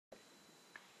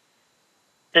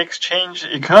Exchange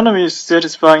economies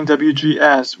satisfying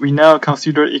WGS. We now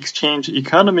consider exchange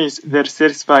economies that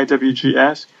satisfy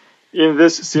WGS. In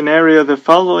this scenario, the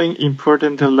following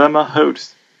important lemma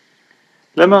holds.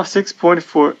 Lemma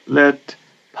 6.4, let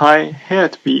pi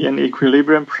hat be an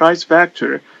equilibrium price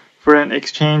vector for an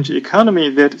exchange economy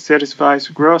that satisfies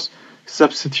gross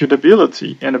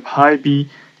substitutability, and pi be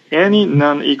any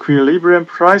non-equilibrium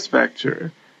price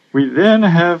vector. We then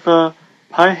have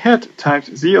pi hat times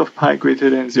z of pi greater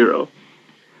than 0.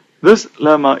 This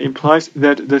lemma implies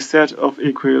that the set of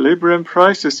equilibrium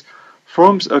prices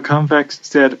forms a convex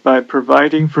set by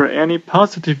providing for any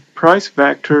positive price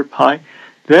vector pi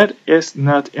that is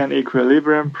not an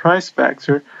equilibrium price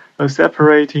vector, a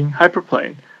separating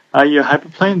hyperplane, i.e. a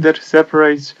hyperplane that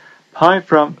separates pi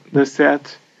from the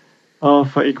set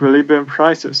of equilibrium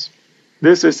prices.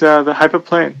 This is the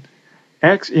hyperplane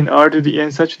x in R to the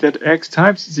n such that x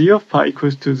times z of pi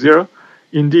equals to 0.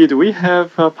 Indeed, we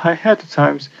have pi hat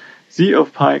times z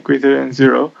of pi greater than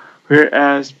 0,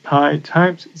 whereas pi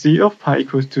times z of pi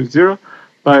equals to 0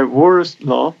 by Waller's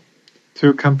law.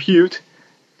 To compute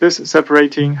this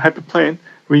separating hyperplane,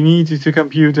 we need to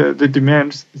compute the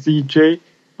demands zj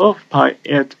of pi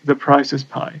at the prices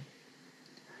pi.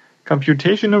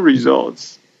 Computational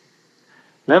results.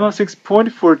 Lemma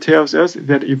 6.4 tells us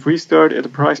that if we start at the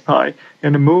price pi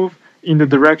and move in the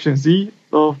direction z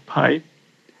of pi,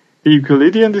 the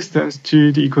Euclidean distance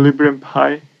to the equilibrium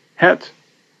pi hat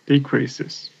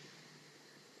decreases.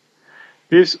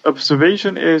 This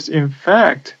observation is in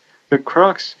fact the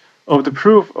crux of the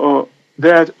proof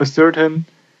that a certain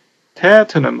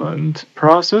tenement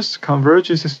process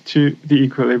converges to the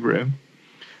equilibrium.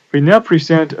 We now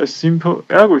present a simple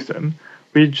algorithm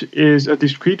which is a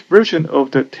discrete version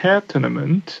of the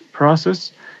tenement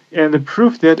process, and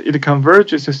prove that it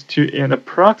converges to an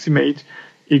approximate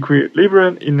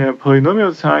equilibrium in a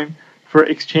polynomial time for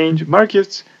exchange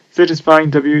markets satisfying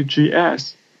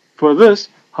WGS. For this,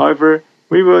 however,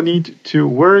 we will need to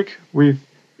work with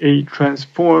a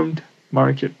transformed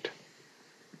market.